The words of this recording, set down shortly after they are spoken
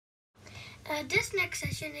This next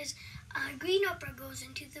session is Green Opera Goes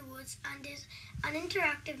Into the Woods and is an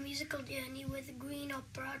interactive musical journey with Green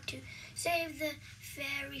Opera to save the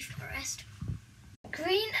fairy forest.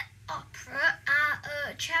 Green Opera are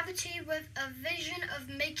a charity with a vision of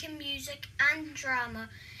making music and drama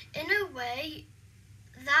in a way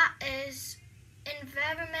that is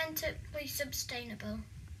environmentally sustainable.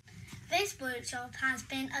 This workshop has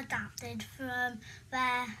been adapted from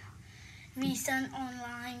their recent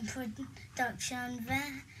online production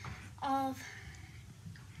of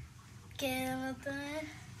Gilbert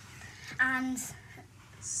and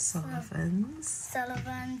Sullivan's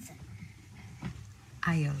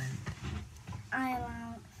Iolanthe.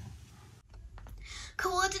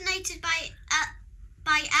 Coordinated by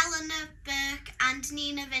Eleanor Burke and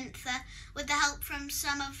Nina Vinther with the help from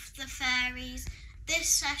some of the fairies. This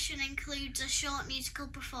session includes a short musical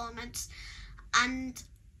performance and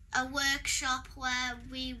a workshop where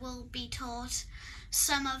we will be taught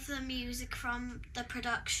some of the music from the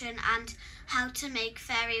production and how to make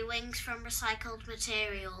fairy wings from recycled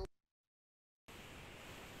material.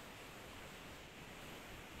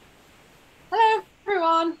 Hello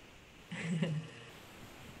everyone!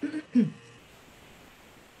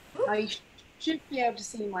 Now you should be able to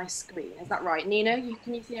see my screen, is that right? Nina,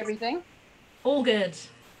 can you see everything? All good.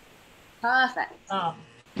 Perfect. Oh.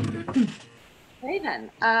 Okay then.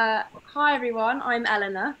 Hi everyone, I'm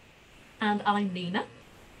Eleanor. And I'm Nina.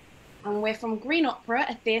 And we're from Green Opera,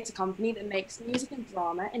 a theatre company that makes music and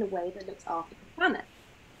drama in a way that looks after the planet.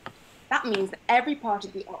 That means that every part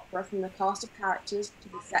of the opera, from the cast of characters to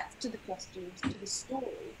the sets to the costumes to the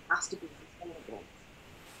story, has to be sustainable.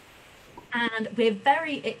 And we're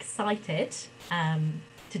very excited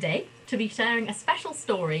today to be sharing a special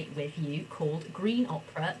story with you called Green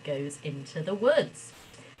Opera Goes Into the Woods,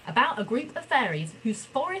 about a group of fairies whose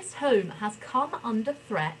forest home has come under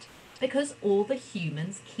threat because all the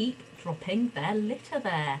humans keep dropping their litter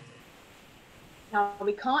there. Now,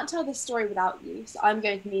 we can't tell this story without you, so I'm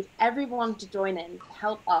going to need everyone to join in to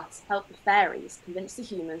help us help the fairies convince the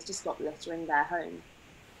humans to stop littering their home.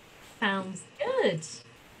 Sounds good.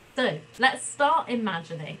 So, let's start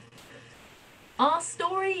imagining. Our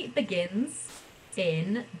story begins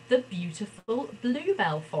in the beautiful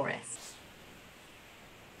bluebell forest.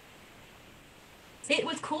 It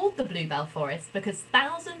was called the Bluebell Forest because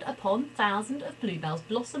thousand upon thousand of bluebells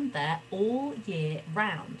blossomed there all year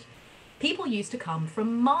round. People used to come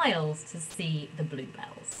from miles to see the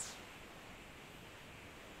bluebells.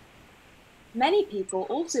 Many people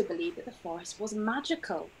also believed that the forest was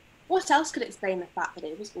magical. What else could explain the fact that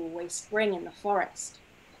it was always spring in the forest?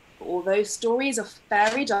 But although stories of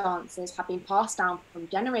fairy dances have been passed down from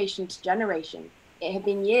generation to generation, it had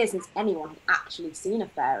been years since anyone had actually seen a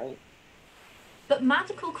fairy. But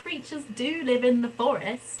magical creatures do live in the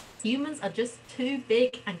forest. Humans are just too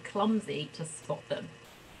big and clumsy to spot them.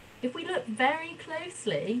 If we look very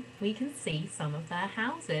closely, we can see some of their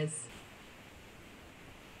houses.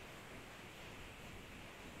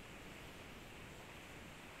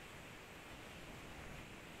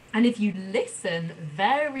 And if you listen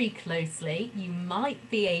very closely, you might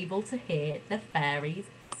be able to hear the fairies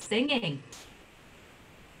singing.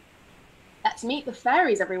 Let's meet the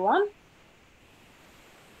fairies, everyone.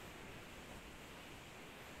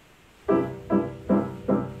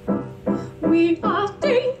 We are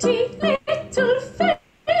dainty little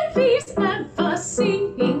fairies, ever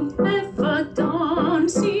singing, ever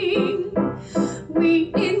dancing.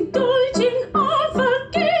 We indulge in our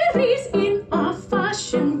vagaries, in our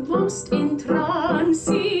fashion most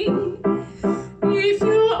entrancing. If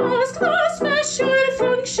you ask the special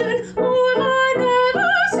function, all our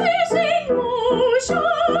nerves is in motion.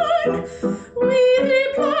 We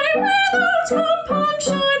reply without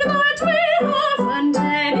compunction that we haven't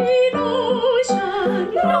any notion.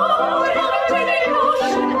 No, we haven't any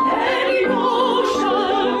notion, any notion.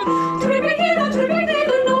 Tripping,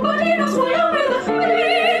 nobody knows why we're the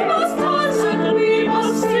we must dance and we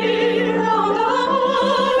must sing round the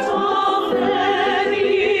heart of fairy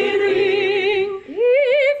ring.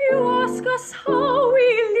 If you ask us how we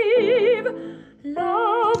live,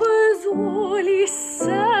 lovers all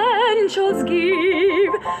essentials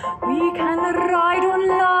give. We can ride on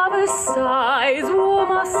lovers' sides,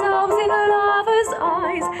 warm ourselves in lovers'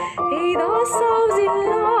 eyes, bathe ourselves in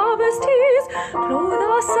lovers' tears, clothe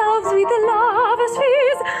ourselves with lovers'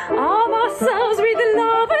 fears, arm ourselves with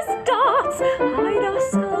lovers' darts, hide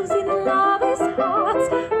ourselves in lovers' hearts.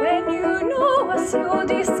 When you know us, you'll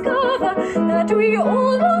discover that we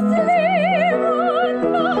almost live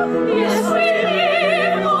on love. Yes, we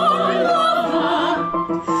live on love.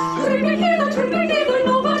 Tripping,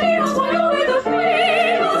 nobody knows why we're the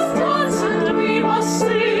famous dance and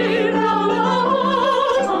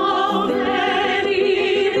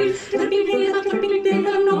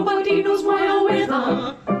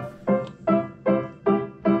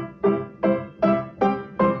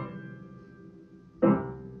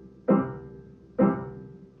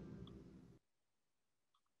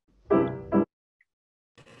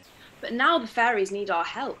But now the fairies need our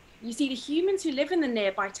help. You see, the humans who live in the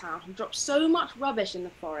nearby town have dropped so much rubbish in the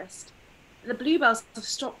forest that the bluebells have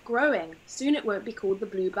stopped growing. Soon it won't be called the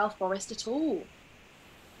Bluebell Forest at all.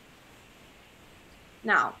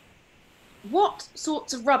 Now, what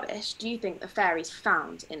sorts of rubbish do you think the fairies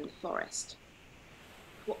found in the forest?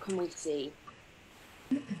 What can we see?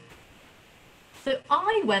 So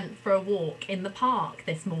I went for a walk in the park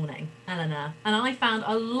this morning, Eleanor, and I found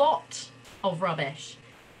a lot of rubbish.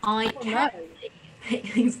 I carefully picked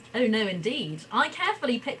things. Oh no, indeed. I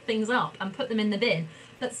carefully picked things up and put them in the bin,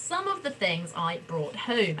 but some of the things I brought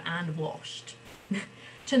home and washed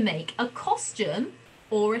to make a costume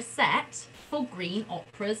or a set for Green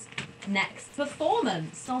Opera's next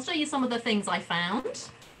performance. I'll show you some of the things I found.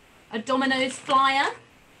 A Domino's flyer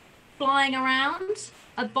flying around,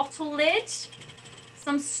 a bottle lid,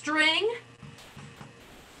 some string,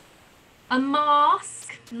 a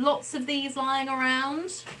mask, lots of these lying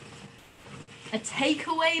around, a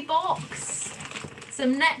takeaway box,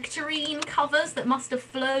 some nectarine covers that must have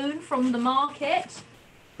flown from the market,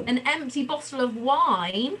 an empty bottle of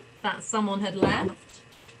wine that someone had left,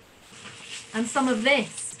 and some of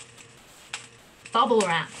this bubble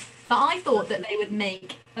wrap. But I thought that they would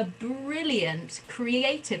make a brilliant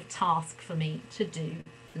creative task for me to do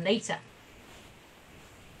later.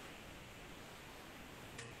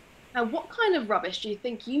 Now, what kind of rubbish do you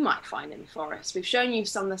think you might find in the forest? We've shown you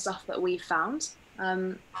some of the stuff that we found,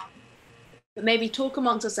 but maybe talk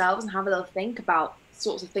amongst yourselves and have a little think about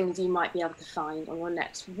sorts of things you might be able to find on your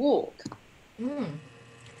next walk.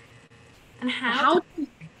 And how do you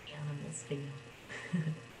think the animals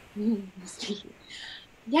feel?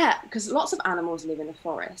 Yeah, because lots of animals live in the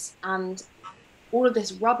forest, and all of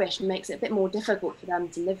this rubbish makes it a bit more difficult for them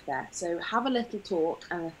to live there. So have a little talk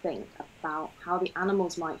and a think about how the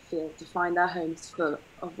animals might feel to find their homes full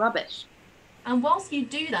of rubbish. And whilst you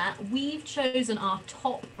do that, we've chosen our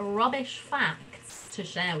top rubbish facts to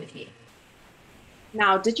share with you.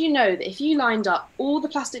 Now, did you know that if you lined up all the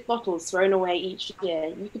plastic bottles thrown away each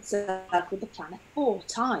year, you could circle the planet 4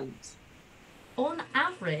 times? On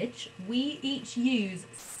average, we each use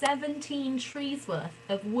 17 trees worth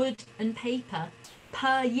of wood and paper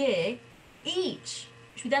per year each,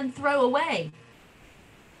 which we then throw away.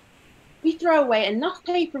 We throw away enough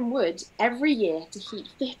paper and wood every year to heat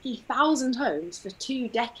 50,000 homes for 2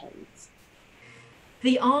 decades.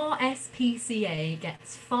 The RSPCA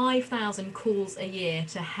gets 5,000 calls a year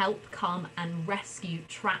to help come and rescue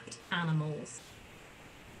trapped animals.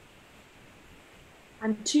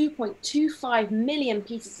 And 2.25 million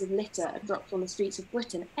pieces of litter are dropped on the streets of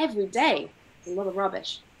Britain every day. It's a lot of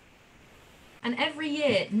rubbish. And every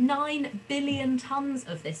year, 9 billion tonnes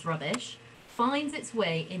of this rubbish finds its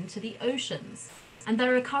way into the oceans. And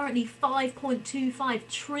there are currently 5.25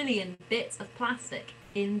 trillion bits of plastic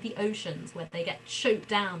in the oceans where they get choked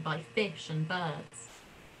down by fish and birds.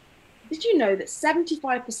 Did you know that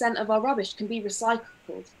 75% of our rubbish can be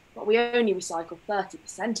recycled, but we only recycle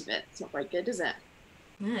 30% of it? It's not very good, is it?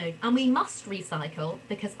 No, and we must recycle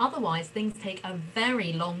because otherwise things take a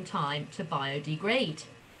very long time to biodegrade.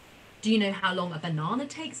 Do you know how long a banana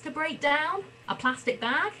takes to break down? A plastic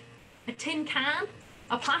bag? A tin can?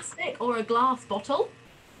 A plastic or a glass bottle?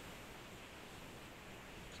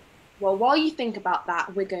 Well, while you think about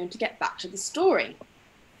that, we're going to get back to the story.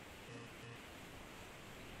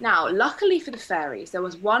 Now, luckily for the fairies, there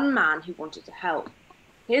was one man who wanted to help.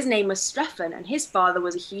 His name was Sullivan, and his father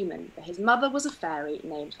was a human, but his mother was a fairy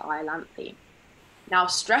named Iolanthe. Now,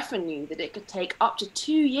 Sullivan knew that it could take up to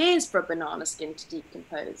 2 years for a banana skin to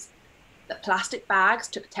decompose, that plastic bags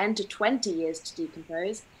took 10 to 20 years to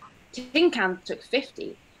decompose, tin cans took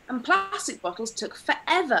 50, and plastic bottles took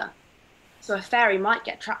forever. So a fairy might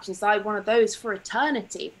get trapped inside one of those for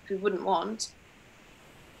eternity, which we wouldn't want.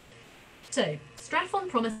 So, Sullivan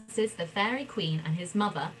promises the fairy queen and his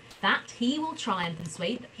mother that he will try and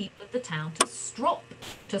persuade the people of the town to stop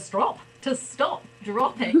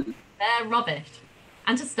dropping their rubbish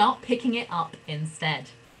and to start picking it up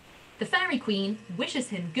instead. The fairy queen wishes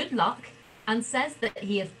him good luck and says that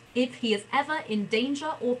if he is ever in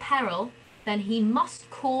danger or peril, then he must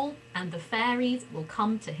call and the fairies will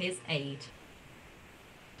come to his aid.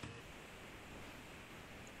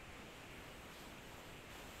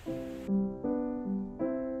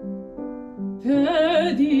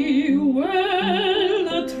 Fare thee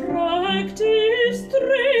well, attractive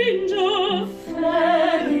stranger.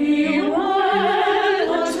 Fare thee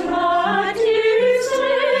well, attractive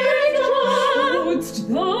stranger. Wouldst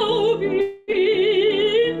thou be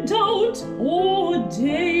in doubt or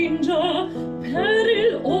danger,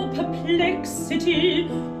 peril or perplexity,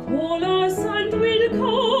 call us and we'll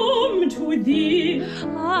come to thee. thee.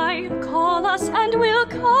 I call us and we'll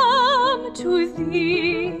come to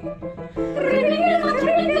thee. Tripping in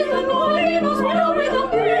the morning, was well with the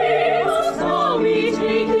breeze. Saw me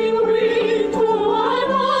taking wing to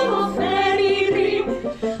one fairy ring.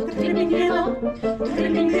 Tripping in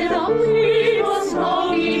the breeze,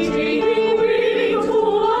 saw me taking wing to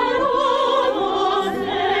one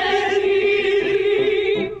fairy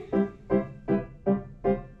ring.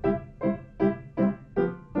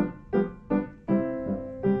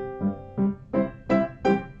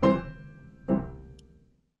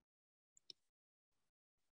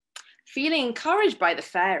 Feeling encouraged by the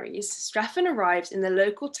fairies, Strephon arrives in the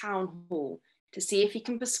local town hall to see if he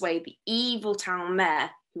can persuade the evil town mayor,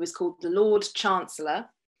 who is called the Lord Chancellor,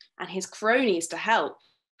 and his cronies to help.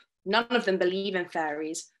 None of them believe in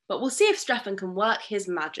fairies, but we'll see if Strephon can work his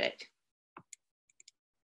magic.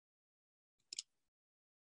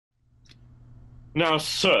 Now,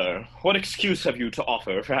 sir, what excuse have you to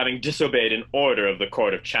offer for having disobeyed an order of the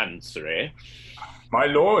Court of Chancery? My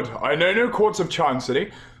lord, I know no courts of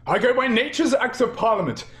chancery. I go by nature's acts of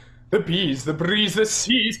parliament. The bees, the breeze, the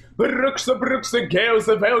seas, the rooks, the brooks, the gales,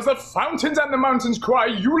 the vales, the fountains and the mountains cry,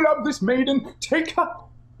 you love this maiden, take her.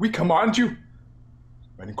 We command you.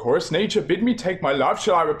 When chorus nature bid me take my love,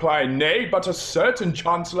 shall I reply, nay, but a certain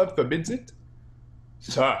chancellor forbids it?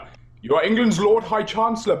 Sir, you are England's Lord High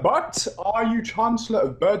Chancellor, but are you Chancellor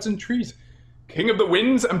of birds and trees, King of the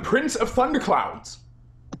winds and Prince of thunderclouds?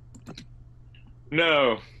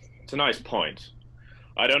 No, it's a nice point.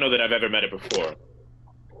 I don't know that I've ever met it before.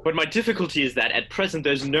 But my difficulty is that at present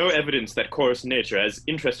there's no evidence that chorus nature has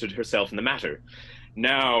interested herself in the matter.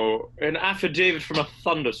 Now, an affidavit from a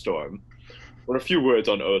thunderstorm, or a few words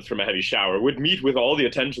on oath from a heavy shower, would meet with all the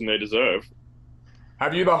attention they deserve.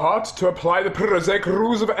 Have you the heart to apply the prosaic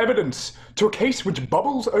rules of evidence to a case which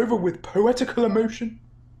bubbles over with poetical emotion?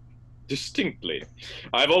 Distinctly.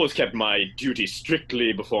 I've always kept my duty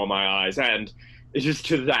strictly before my eyes, and it is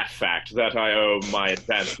to that fact that I owe my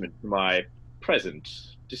advancement to my present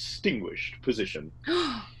distinguished position.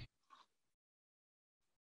 Oh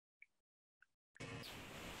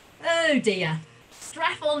dear.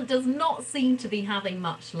 Strephon does not seem to be having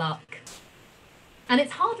much luck. And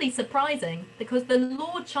it's hardly surprising because the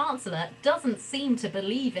Lord Chancellor doesn't seem to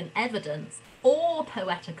believe in evidence or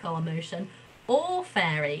poetical emotion or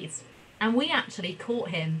fairies. And we actually caught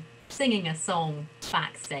him singing a song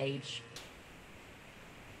backstage.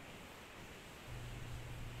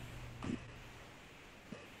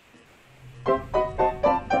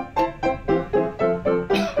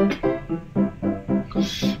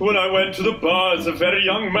 When I went to the bar as a very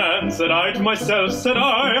young man, said I to myself, said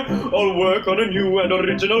I, I'll work on a new and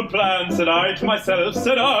original plan, said I to myself,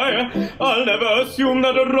 said I, I'll never assume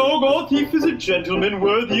that a rogue or thief is a gentleman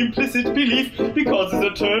worthy implicit belief, because his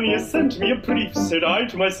attorney has sent me a brief, said I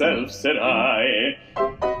to myself, said I.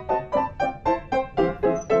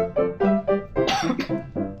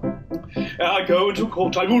 I go into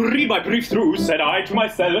court, I will read my brief through, said I to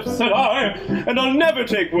myself, said I, and I'll never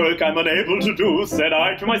take work I'm unable to do, said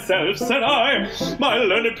I to myself, said I. My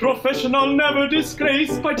learned profession I'll never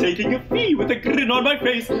disgrace by taking a fee with a grin on my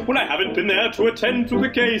face when I haven't been there to attend to the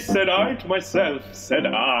case, said I to myself, said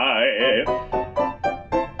I.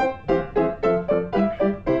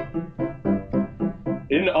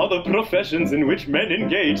 In other professions in which men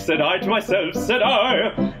engage, said I to myself, said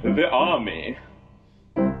I, the army,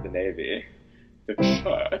 the navy, the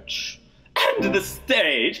church, and the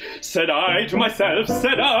stage, said I to myself,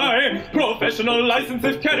 said I, professional license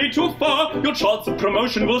if carried too far, your chance of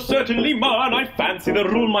promotion will certainly mar, and I fancy the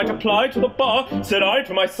rule might apply to the bar, said I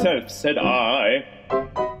to myself, said I.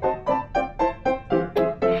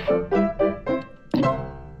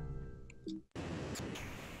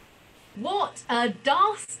 What a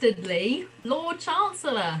dastardly Lord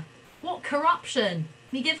Chancellor! What corruption!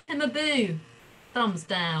 We give him a boo. Thumbs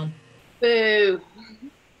down. Boo.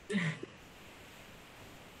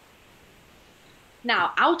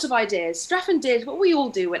 Now, out of ideas, Strephon did what we all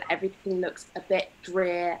do when everything looks a bit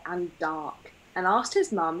drear and dark, and asked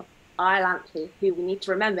his mum, Iolanthe, who we need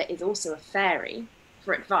to remember is also a fairy,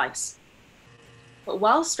 for advice. But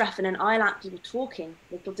while Strephon and Iolanthe were talking,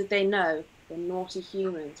 little did they know the naughty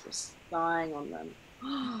humans were spying on them.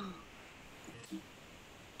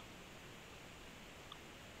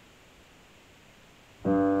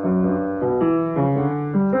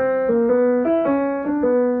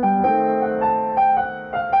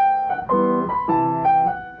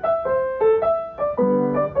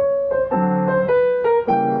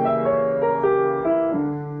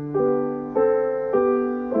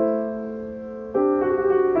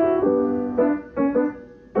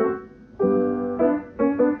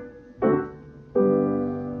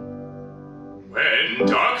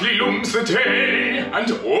 comes the day,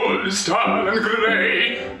 and all is dull and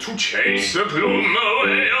grey, to chase the gloom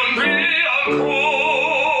away on the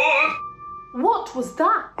uncool. What was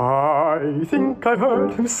that? I think I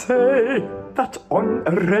heard him say that on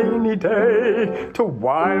a rainy day, to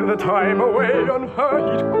while the time away on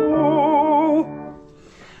her he'd go.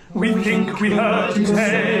 We think we heard him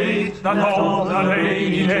say that on a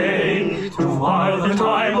rainy day, to while the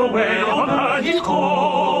time away on her he'd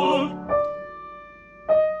call.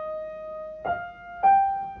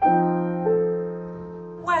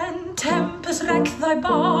 When tempests wreck thy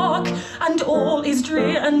bark, and all is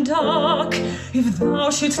drear and dark, if thou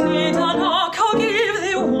shouldst need an ark, I'll give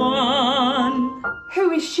thee one.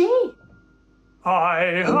 Who is she?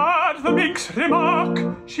 I heard the minx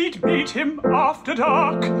remark she'd meet him after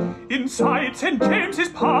dark inside St. James's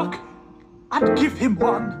Park and give him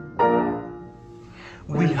one.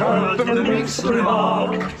 We heard the minx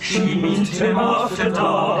remark she'd meet him after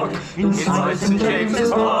dark inside St. James's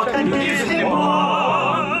Park and give him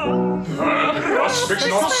one. The prospect's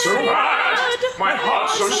not so bad, my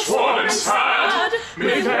heart's so swollen and sad.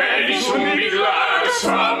 May they soon be glad as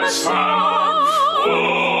summer's sun.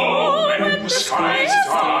 Oh, when the skies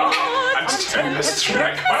are dark and tempests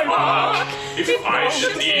wreck my bark, if I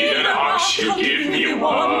should need an ark, she'll give me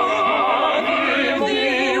one. Give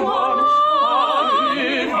me one.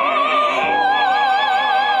 Give me one.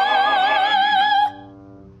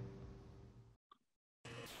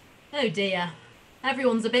 Oh dear.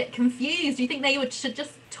 Everyone's a bit confused. Do you think they should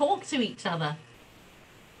just talk to each other?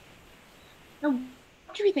 Now,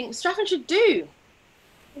 what do you think Strephon should do?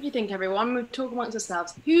 What do you think, everyone? We'll talk amongst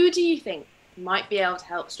ourselves. Who do you think might be able to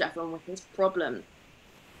help Strephon with his problem?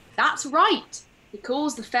 That's right! He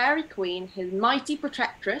calls the Fairy Queen his mighty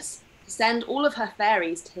protectress to send all of her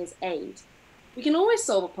fairies to his aid. We can always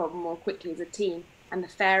solve a problem more quickly as a team, and the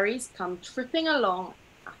fairies come tripping along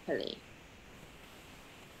happily.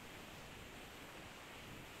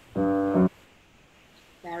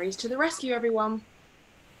 Fairies to the rescue, everyone.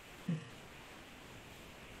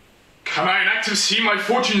 Can I enact and see my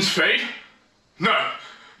fortunes fade? No,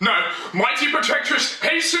 no, mighty protectress,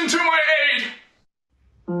 hasten to my aid!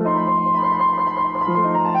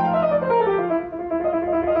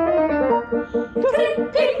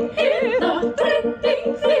 Dripping hither,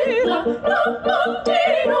 dripping thither,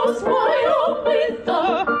 Lambantinos, why oh whither?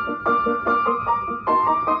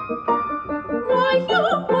 Why you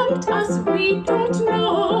want us, we don't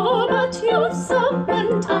know, but you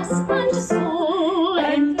summoned us, and so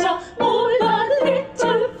enter all the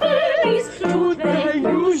little fairies to their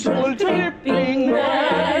usual dripping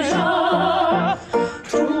measure.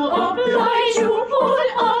 To oblige you all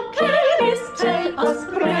our cares, tell us,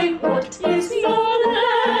 pray, what is your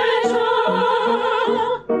leisure?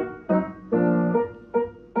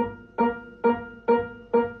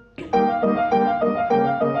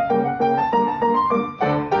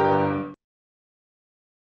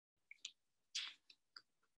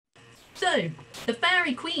 So, the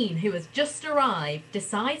Fairy Queen, who has just arrived,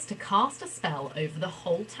 decides to cast a spell over the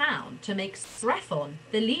whole town to make Strephon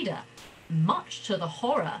the leader, much to the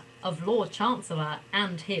horror of Lord Chancellor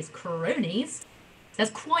and his cronies.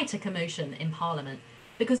 There's quite a commotion in Parliament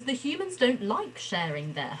because the humans don't like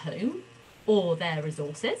sharing their home or their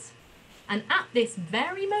resources. And at this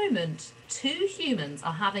very moment, 2 humans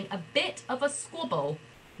are having a bit of a squabble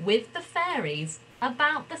with the fairies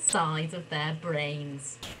about the size of their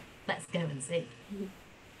brains. Let's go and see.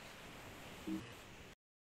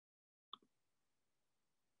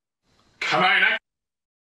 Can I enact?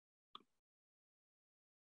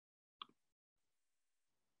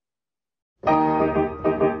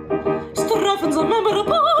 Strephon's a member of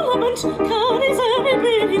Parliament, can his every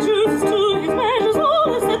bill he chooses to his measures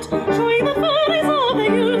all is set, showing that fairies are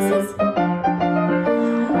their uses.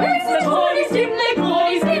 It's the Tories, dim their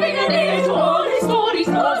glories, giving an ear to all his stories,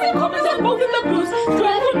 causing comments and both in the blues.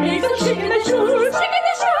 Strephon makes them shaking their shoes, shaking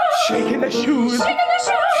their shoes, Shaking their shoes, shaking their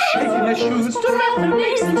shoes, shaking their shoes. Strephon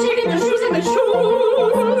makes them shaking their shoes in their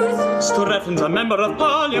shoes. Strephon's a member of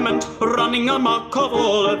Parliament, running amok of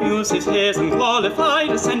all abuses. His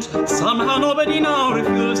unqualified assent somehow nobody now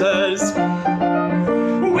refuses.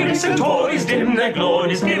 Whigs and Tories dim their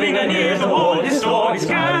glories, giving an ear to all his stories,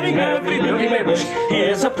 carrying every bill he may wish.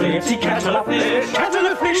 Here's a pretty kettle of fish, kettle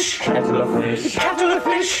of fish, kettle of fish, kettle of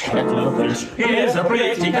fish, kettle of fish. Here's a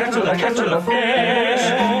pretty kettle of fish.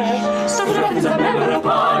 Strephon's a member of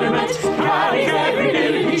Parliament, carrying every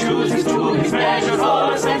bill he chooses to his measures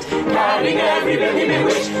all assent, carrying every bill he may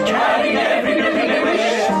wish, carrying every bill he may wish.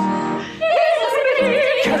 Here's a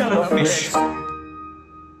pretty kettle of fish.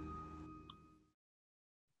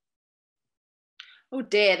 Oh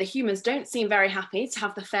dear, the humans don't seem very happy to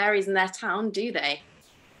have the fairies in their town, do they?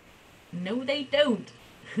 No, they don't.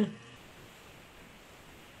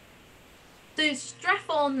 So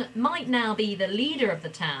Strephon might now be the leader of the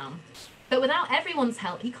town, but without everyone's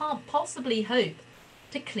help, he can't possibly hope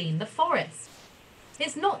to clean the forest.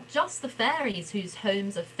 It's not just the fairies whose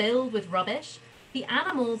homes are filled with rubbish. The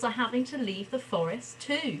animals are having to leave the forest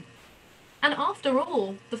too. And after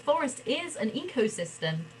all, the forest is an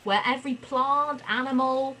ecosystem where every plant,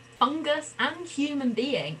 animal, fungus and human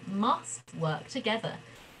being must work together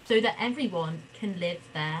so that everyone can live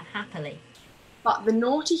there happily. But the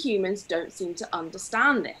naughty humans don't seem to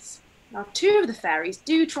understand this. Now, 2 of the fairies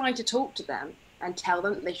do try to talk to them and tell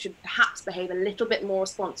them that they should perhaps behave a little bit more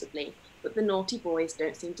responsibly, but the naughty boys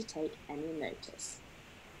don't seem to take any notice.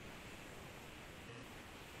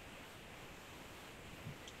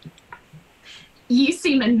 You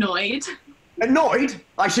seem annoyed. Annoyed?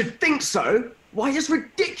 I should think so. Why, this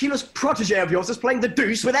ridiculous protege of yours is playing the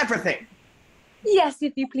deuce with everything. Yes,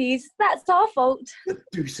 if you please. That's our fault. The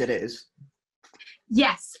deuce it is.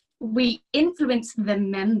 Yes, we influence the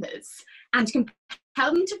members and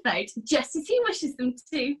compel them to vote just as he wishes them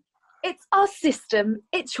to. It's our system.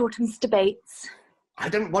 It shortens debates. I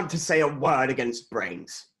don't want to say a word against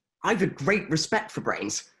brains. I've a great respect for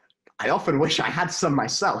brains. I often wish I had some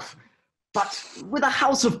myself. But with a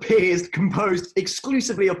House of Peers composed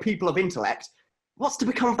exclusively of people of intellect, what's to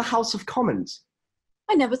become of the House of Commons?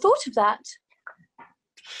 I never thought of that.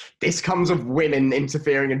 This comes of women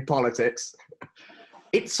interfering in politics.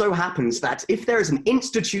 It so happens that if there is an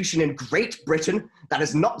institution in Great Britain that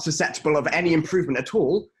is not susceptible of any improvement at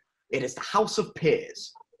all, it is the House of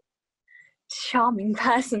Peers. Charming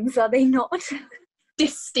persons, are they not?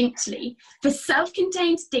 Distinctly, for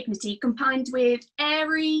self-contained dignity combined with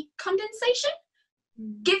airy condensation.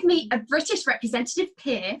 Give me a British representative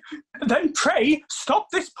peer. Then pray stop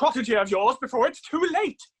this protege of yours before it's too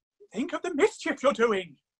late. Think of the mischief you're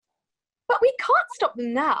doing. But we can't stop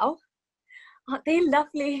them now. Aren't they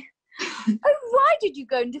lovely? Oh, why did you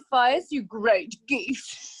go and defy us, you great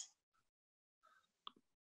geese?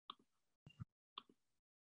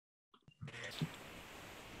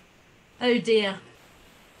 Oh dear.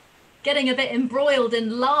 Getting a bit embroiled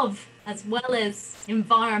in love as well as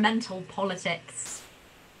environmental politics.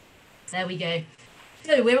 There we go.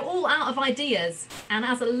 So we're all out of ideas, and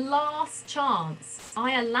as a last chance,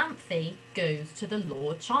 Iolanthe goes to the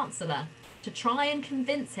Lord Chancellor to try and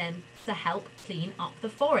convince him to help clean up the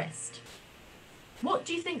forest. What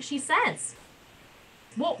do you think she says?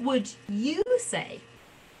 What would you say?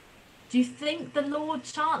 Do you think the Lord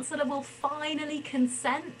Chancellor will finally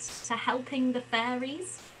consent to helping the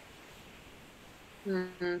fairies?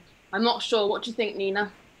 I'm not sure. What do you think,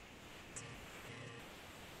 Nina?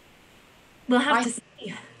 We'll have to see.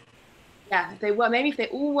 Yeah, maybe if they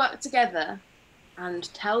all work together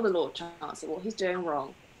and tell the Lord Chancellor what he's doing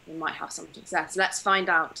wrong, we might have some success. Let's find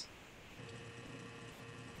out.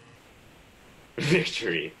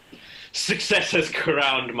 Victory. Success has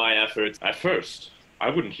crowned my efforts. At first,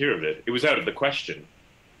 I wouldn't hear of it. It was out of the question.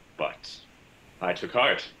 But I took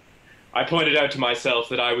heart. I pointed out to myself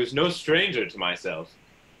that I was no stranger to myself.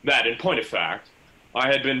 That, in point of fact, I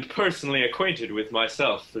had been personally acquainted with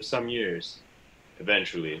myself for some years.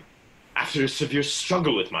 Eventually, after a severe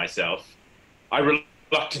struggle with myself, I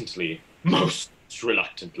reluctantly, most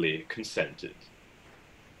reluctantly, consented.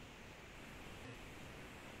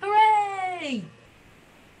 Hooray!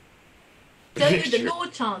 So Victory. the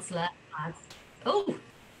Lord Chancellor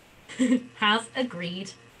has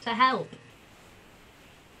agreed to help.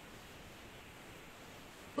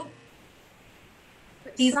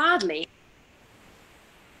 Sadly,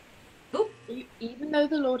 even though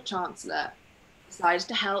the Lord Chancellor decided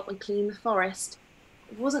to help and clean the forest,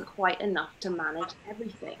 it wasn't quite enough to manage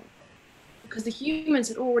everything, because the humans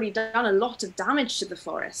had already done a lot of damage to the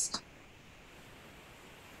forest.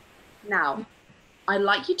 Now, I'd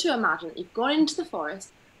like you to imagine that you've gone into the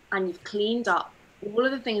forest and you've cleaned up all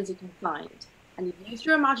of the things you can find, and you've used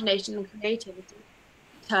your imagination and creativity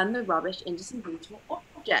to turn the rubbish into some beautiful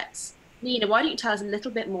objects. Nina, why don't you tell us a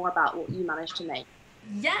little bit more about what you managed to make?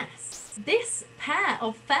 Yes, this pair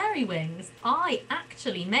of fairy wings I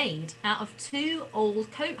actually made out of 2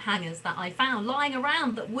 old coat hangers that I found lying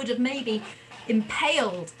around that would have maybe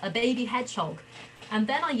impaled a baby hedgehog. And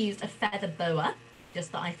then I used a feather boa,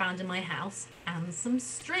 just that I found in my house, and some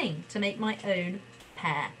string to make my own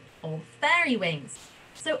pair of fairy wings.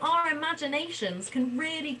 So our imaginations can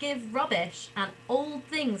really give rubbish and old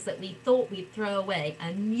things that we thought we'd throw away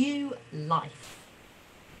a new life.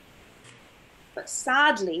 But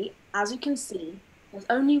sadly, as you can see, there's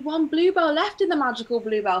only one bluebell left in the magical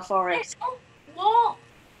bluebell forest. What?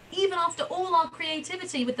 even after all our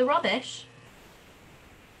creativity with the rubbish,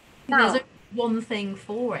 Now, there's only one thing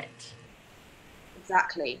for it.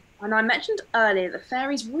 Exactly. And I mentioned earlier that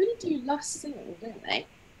fairies really do love singing, don't they?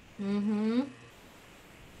 Mm-hmm.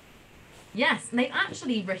 Yes, and they've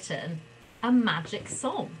actually written a magic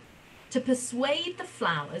song to persuade the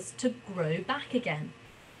flowers to grow back again.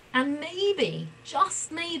 And maybe,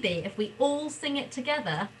 just maybe, if we all sing it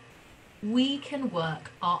together, we can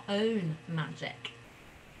work our own magic.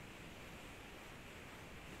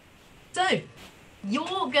 So,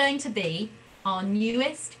 you're going to be our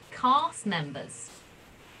newest cast members.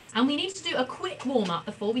 And we need to do a quick warm-up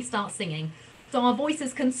before we start singing, so our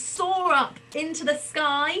voices can soar up into the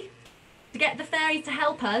sky to get the fairies to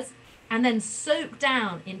help us, and then soak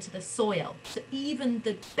down into the soil, so even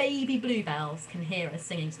the baby bluebells can hear us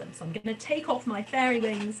singing to them. So I'm going to take off my fairy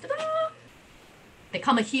wings. Ta-da!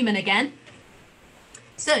 Become a human again.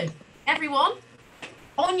 So, everyone,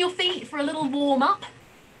 on your feet for a little warm-up.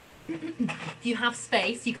 If you have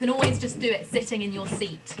space, you can always just do it sitting in your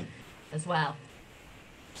seat as well.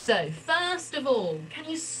 So, first of all, can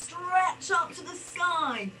you stretch up to the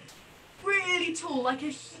sky? Really tall, like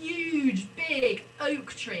a huge, big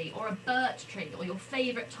oak tree or a birch tree or your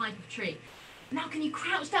favourite type of tree. Now can you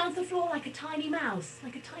crouch down to the floor like a tiny mouse,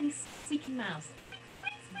 like a tiny squeaking mouse?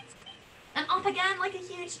 And up again like a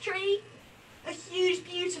huge tree, a huge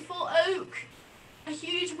beautiful oak, a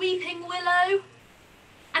huge weeping willow.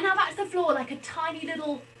 And now back to the floor like a tiny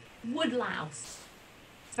little woodlouse.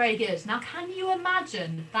 Very good. Now can you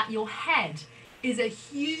imagine that your head is a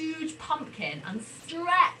huge pumpkin and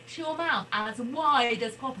stretch your mouth as wide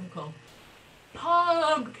as possible.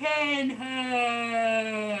 Pumpkin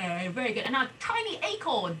head. Very good. And now tiny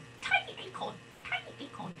acorn. Tiny acorn. Tiny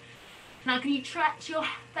acorn. Now can you stretch your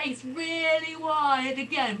face really wide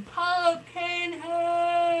again? Pumpkin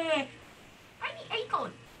head. Tiny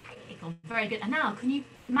acorn. Tiny acorn. Very good. And now can you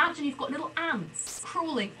imagine you've got little ants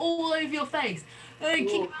crawling all over your face. Oh, keep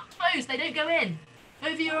your mouth closed. They don't go in.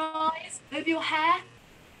 Over your eyes, over your hair,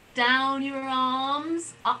 down your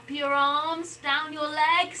arms, up your arms, down your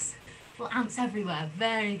legs. Little ants everywhere.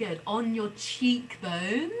 Very good. On your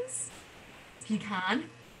cheekbones, if you can.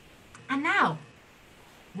 And now,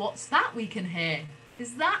 what's that we can hear?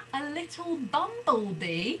 Is that a little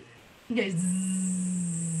bumblebee? It goes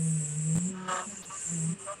zzz.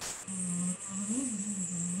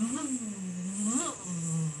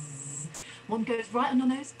 One goes right on your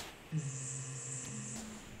nose.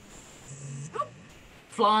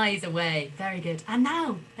 Flies away. Very good. And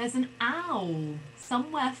now there's an owl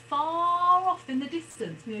somewhere far off in the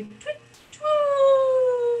distance. We're going twit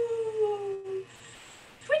twoo,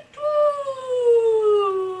 twit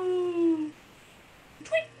twoo,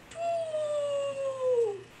 twit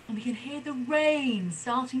twoo. And we can hear the rain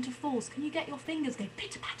starting to fall. So can you get your fingers go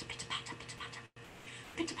pitter patter, pitter patter, pitter patter,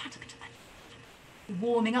 pitter patter, pitter patter.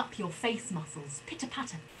 Warming up your face muscles. Pitter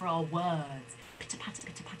patter for our words. Pitter patter,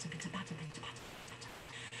 pitter patter, pitter patter, pitter patter.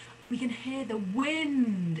 We can hear the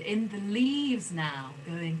wind in the leaves now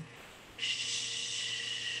going shh.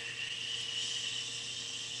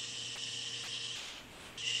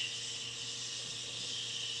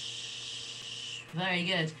 Very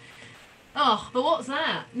good. Oh, but what's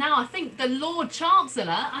that? Now I think the Lord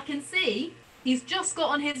Chancellor, I can see, he's just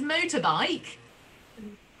got on his motorbike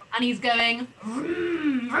and he's going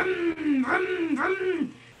vroom, vroom, vroom,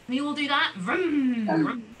 vroom. Can we all do that? Vroom,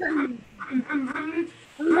 vroom, vroom, vroom,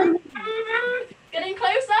 vroom. Getting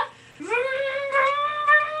closer.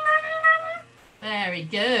 Very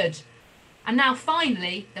good. And now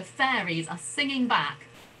finally the fairies are singing back.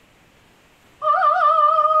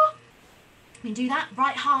 Ah! Can you do that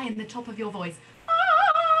right high in the top of your voice?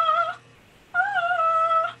 Ah!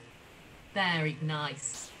 Ah! Very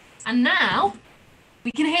nice. And now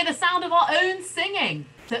we can hear the sound of our own singing.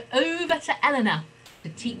 So over to Eleanor to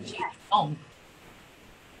teach you a song.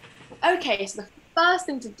 Okay, so the first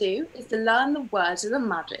thing to do is to learn the words of the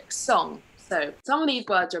magic song. So some of these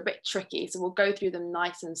words are a bit tricky, so we'll go through them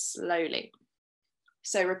nice and slowly.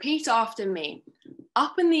 So repeat after me.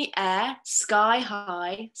 Up in the air, sky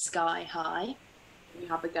high, sky high. You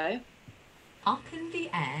have a go. Up in the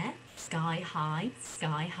air, sky high,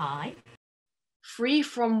 sky high. Free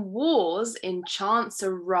from wars in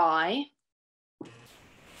Chancery.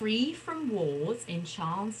 Free from wars in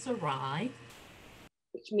Chancery.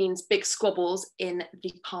 Which means big squabbles in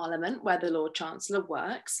the Parliament where the Lord Chancellor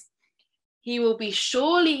works. He will be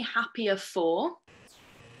surely happier for.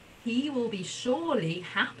 He will be surely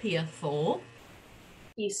happier for.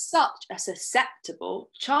 He's such a susceptible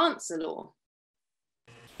Chancellor.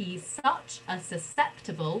 He's such a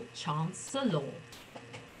susceptible Chancellor.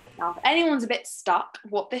 Now, if anyone's a bit stuck,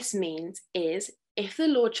 what this means is if the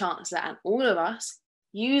Lord Chancellor and all of us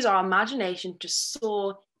use our imagination to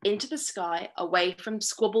soar into the sky away from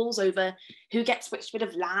squabbles over who gets which bit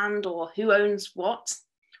of land or who owns what,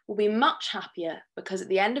 we'll be much happier because at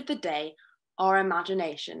the end of the day, our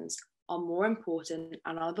imaginations are more important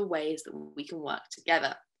and are the ways that we can work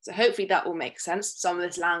together. So hopefully that will make sense. Some of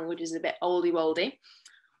this language is a bit oldie-woldy,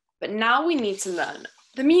 but now we need to learn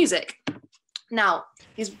the music. Now,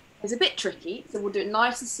 it's a bit tricky, so we'll do it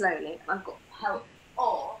nice and slowly. I've got help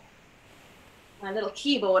of my little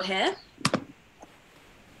keyboard here.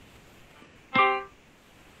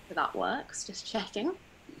 So that works, just checking.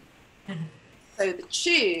 So the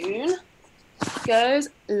tune goes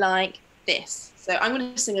like this. So I'm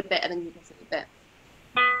going to sing a bit and then you can sing a bit.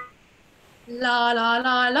 La la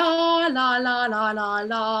la la la la la la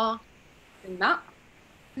la. Sing that.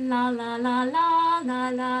 La la la la la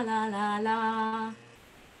la la la la.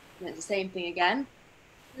 And it's the same thing again.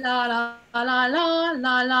 La la la la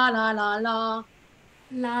la la la la la.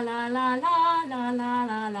 La la la la la la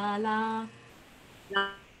la la la. Now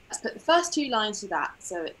let's put the first two lines to that.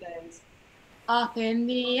 So it goes up in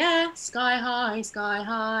the air, sky high, sky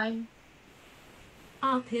high.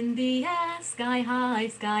 Up in the air, sky high,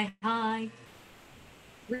 sky high.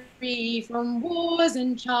 Free from wars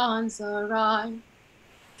in Chancery.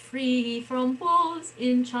 Free from wars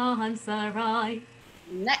in Chancery.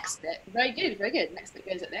 Next bit, very good, very good. Next bit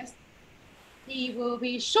goes like this. He will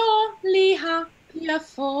be surely happier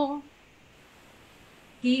for.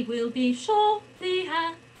 He will be surely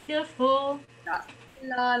happier for. That's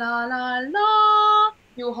la la la la.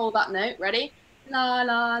 You'll hold that note. Ready? La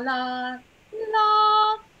la la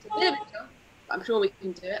la. It's a bit of a jump, but I'm sure we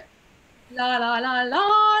can do it. La la la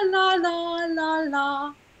la la la la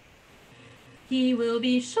la. He will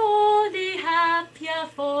be surely happier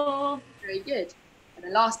for. Very good. And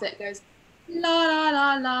the last bit goes la la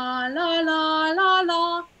la la la la la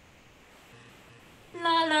la.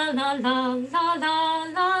 La la la la la la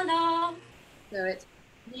la la. So it's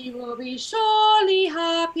he will be surely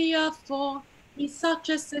happier for he's such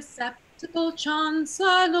a susceptible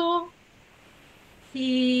Chancellor.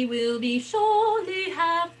 He will be surely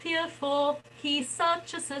happier for he's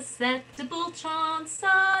such a susceptible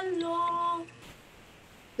Chancellor.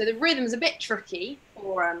 So the rhythm's a bit tricky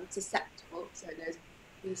for susceptible. So it goes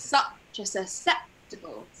he's such a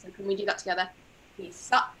susceptible. So can we do that together? He's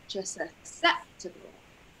such a susceptible.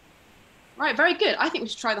 Right, very good. I think we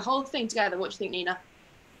should try the whole thing together. What do you think, Nina?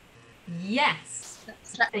 Yes.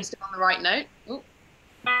 Let's check we're still on the right note. Ooh.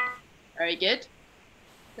 Very good.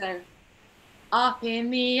 So, up in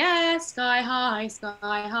the air, sky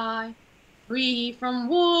high, free from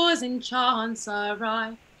wars in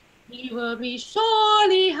Chancery. He will be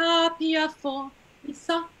surely happier for he's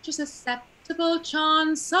such a susceptible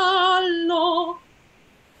Chancellor.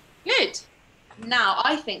 Good. Now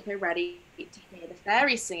I think we're ready to hear the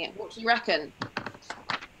fairies sing it. What do you reckon?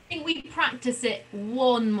 I think we practice it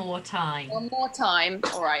one more time. One more time.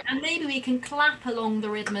 All right. And maybe we can clap along the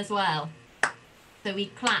rhythm as well. So we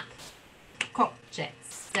clap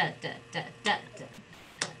crotchets. Da, da, da, da, da,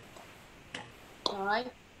 da. 5,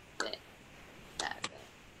 6, 7,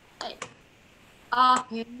 8.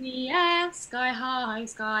 Up in the air, sky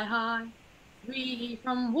high, free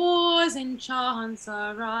from wars in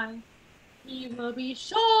Chancery. He will be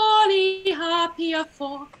surely happier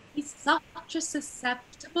for he's such a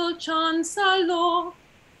susceptible Chancellor.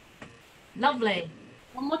 Lovely.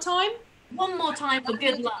 One more time? One more time for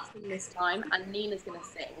good luck. This time, and Nina's going to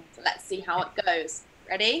sing. So let's see how it goes.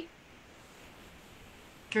 Ready?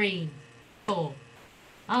 3, 4.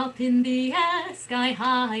 Up in the air, sky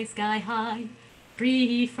high,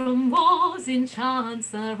 free from wars in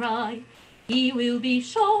Chancery. He will be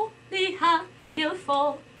surely happier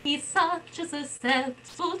for he's such a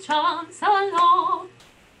susceptible Chancellor.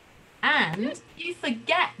 And if you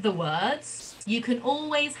forget the words, you can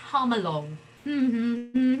always hum along.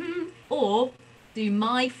 Or do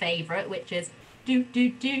my favourite, which is do do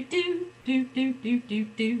do do do do do do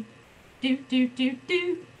do do do do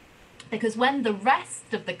do. Because when the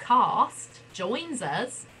rest of the cast joins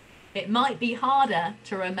us, it might be harder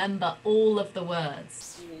to remember all of the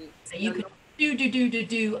words. So you can do do do do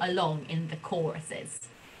do along in the choruses.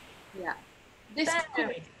 Yeah.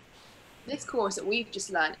 This chorus that we've just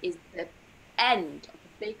learned is the end of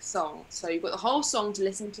the big song. So you've got the whole song to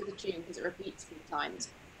listen to the tune because it repeats 3 times.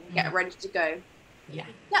 And get ready to go. Yeah.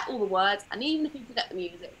 Get all the words, and even if you forget the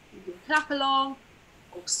music, you can clap along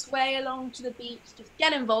or sway along to the beat. Just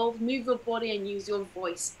get involved, move your body, and use your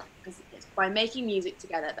voice. Because it's by making music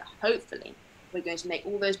together that hopefully we're going to make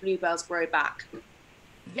all those bluebells grow back.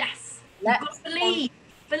 Yes. Let's believe.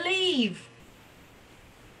 believe.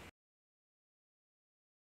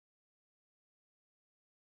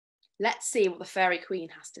 Let's see what the Fairy Queen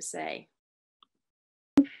has to say.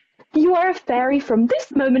 You are a fairy from this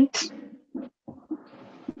moment.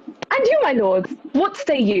 And you, my lords, what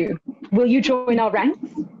say you? Will you join our ranks?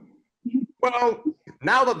 Well,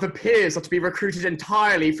 now that the peers are to be recruited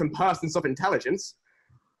entirely from persons of intelligence,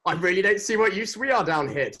 I really don't see what use we are down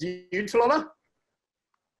here. Do you, Talona?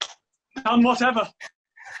 None whatever.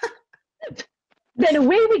 Then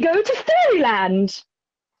away we go to Fairyland.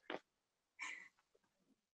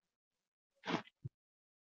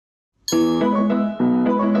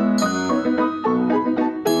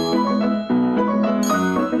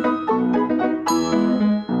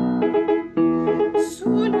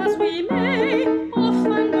 Soon as we may, off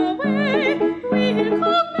and away, we'll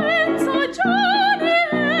commence our journey.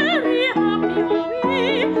 Very happy are we,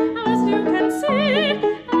 as you can see.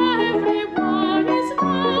 Everyone is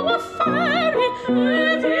now a fairy.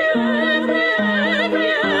 Everyone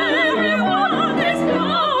is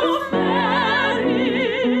now a fairy.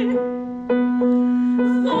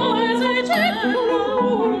 There's a gentle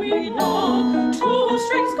rule we know, 2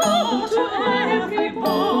 strings go to every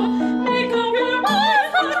bow. Make up your mind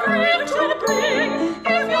what grip to bring,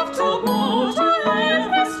 if you've to go to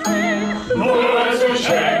every string. There's a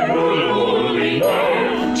general rule we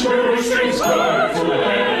know, 2 strings go to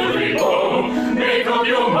every bow. Make up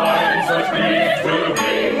your minds what grip to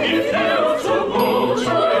bring, if you've to go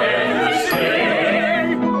to every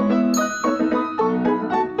string.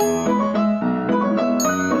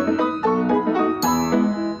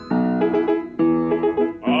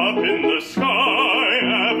 Up in the sky,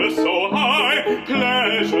 ever so high,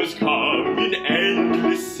 pleasures come in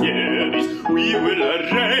endless series. We will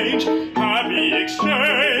arrange happy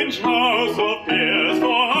exchange, house of peers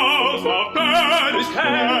for house of Paris.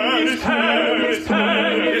 Paris, Paris,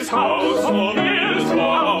 Paris, house of peers for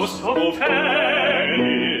house of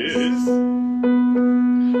Paris.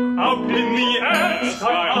 Up in the air,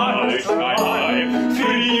 sky high,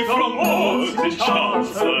 free from wars and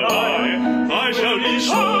chance lie. I shall be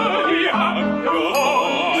surely have your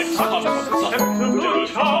voice, acceptable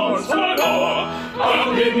chancellor.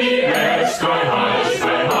 Up in the air, sky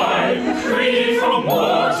high, free from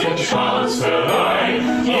wars and chance lie.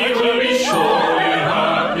 You will be sure we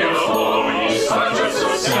have your voice, such a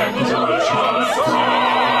susceptible chancellor.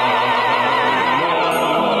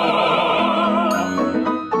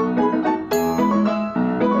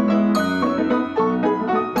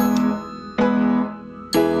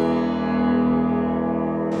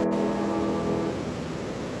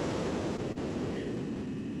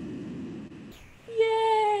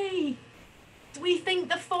 Yay! Do we think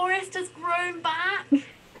the forest has grown back?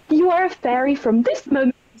 You are a fairy from this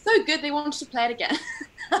moment. So good they wanted to play it again.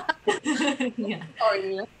 Yeah. Sorry,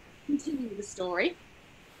 Mila. Continue the story.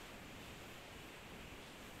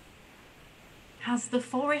 Has the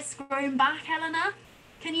forest grown back, Eleanor?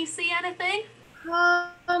 Can you see anything?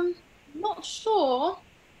 Not sure.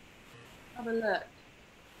 Have a look.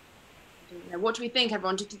 I don't know. What do we think,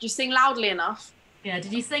 everyone? Did you sing loudly enough? Yeah,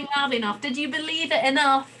 did you sing loud enough? Did you believe it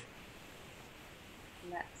enough?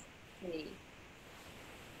 Let's see.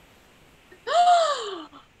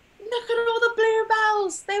 Look at all the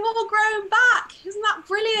bluebells! They've all grown back! Isn't that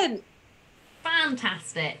brilliant?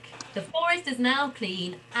 Fantastic. The forest is now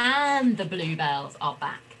clean and the bluebells are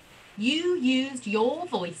back. You used your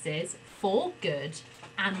voices for good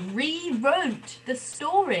and rewrote the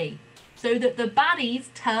story so that the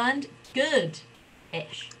baddies turned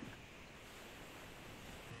good-ish.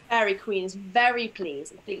 Fairy Queen is very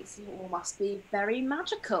pleased and thinks it all must be very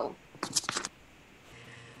magical.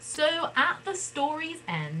 So at the story's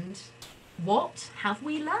end, what have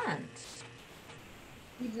we learnt?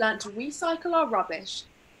 We've learnt to recycle our rubbish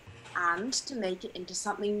and to make it into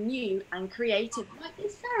something new and creative, like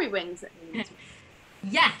these fairy wings that we need.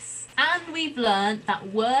 Yes, and we've learnt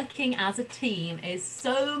that working as a team is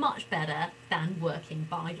so much better than working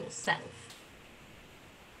by yourself.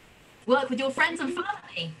 Work with your friends and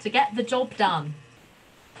family to get the job done.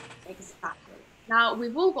 Exactly. Now,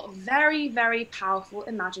 we've all got very, very powerful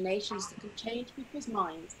imaginations that can change people's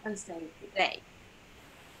minds and save the day.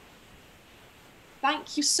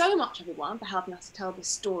 Thank you so much, everyone, for helping us tell this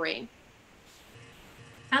story.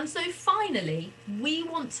 And so finally, we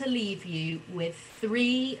want to leave you with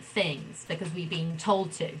 3 things because we've been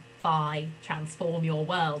told to by Transform Your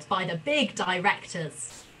World, by the big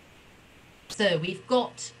directors. So we've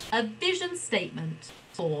got a vision statement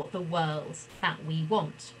for the world that we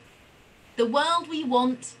want. The world we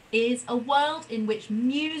want is a world in which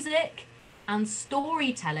music and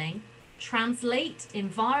storytelling translate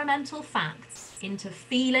environmental facts into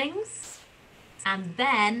feelings and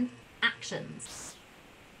then actions.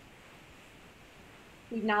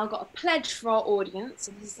 We've now got a pledge for our audience,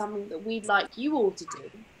 and this is something that we'd like you all to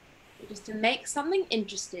do, which is to make something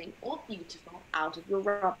interesting or beautiful out of your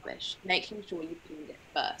rubbish, making sure you cleaned it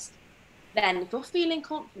first. Then, if you're feeling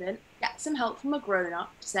confident, get some help from a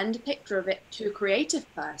grown-up to send a picture of it to a creative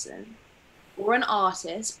person, or an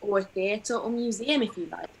artist, or a theatre or museum if you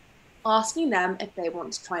like, asking them if they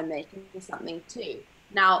want to try and make something too.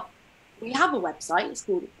 Now, we have a website, it's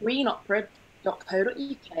called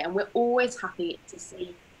greenopera.co.uk, and we're always happy to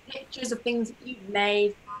see pictures of things that you've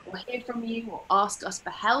made, or hear from you, or ask us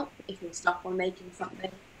for help if you're stuck on making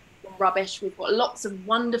something from rubbish. We've got lots of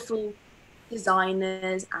wonderful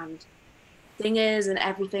designers and singers and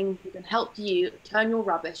everything who can help you turn your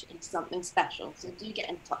rubbish into something special. So do get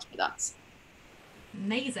in touch with us.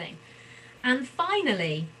 Amazing. And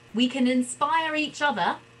finally, we can inspire each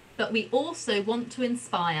other, but we also want to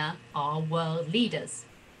inspire our world leaders.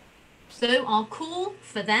 So our call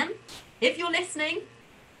for them, if you're listening,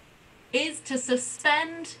 is to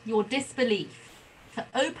suspend your disbelief, to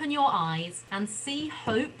open your eyes and see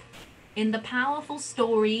hope in the powerful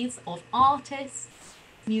stories of artists,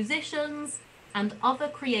 musicians, and other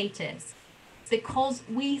creatives, because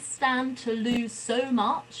we stand to lose so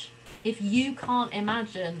much if you can't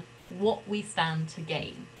imagine what we stand to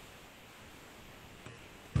gain.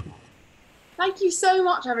 Thank you so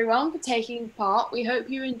much, everyone, for taking part. We hope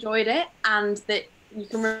you enjoyed it and that you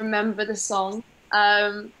can remember the song.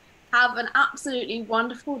 Have an absolutely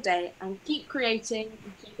wonderful day and keep creating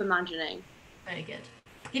and keep imagining. Very good.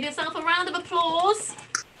 Give yourself a round of applause.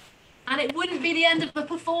 And it wouldn't be the end of the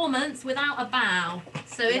performance without a bow.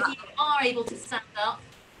 So if you are able to stand up,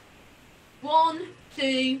 1,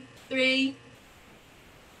 2, 3.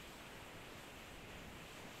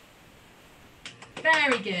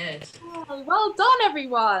 Very good. Oh, well done,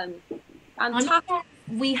 everyone. I'm not sure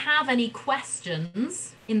if we have any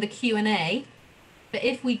questions in the Q&A, but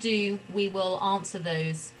if we do, we will answer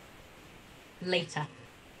those later.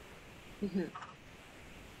 Mm-hmm.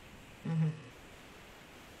 Mm-hmm.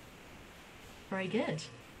 Very good.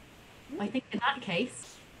 I think in that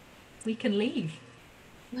case, we can leave.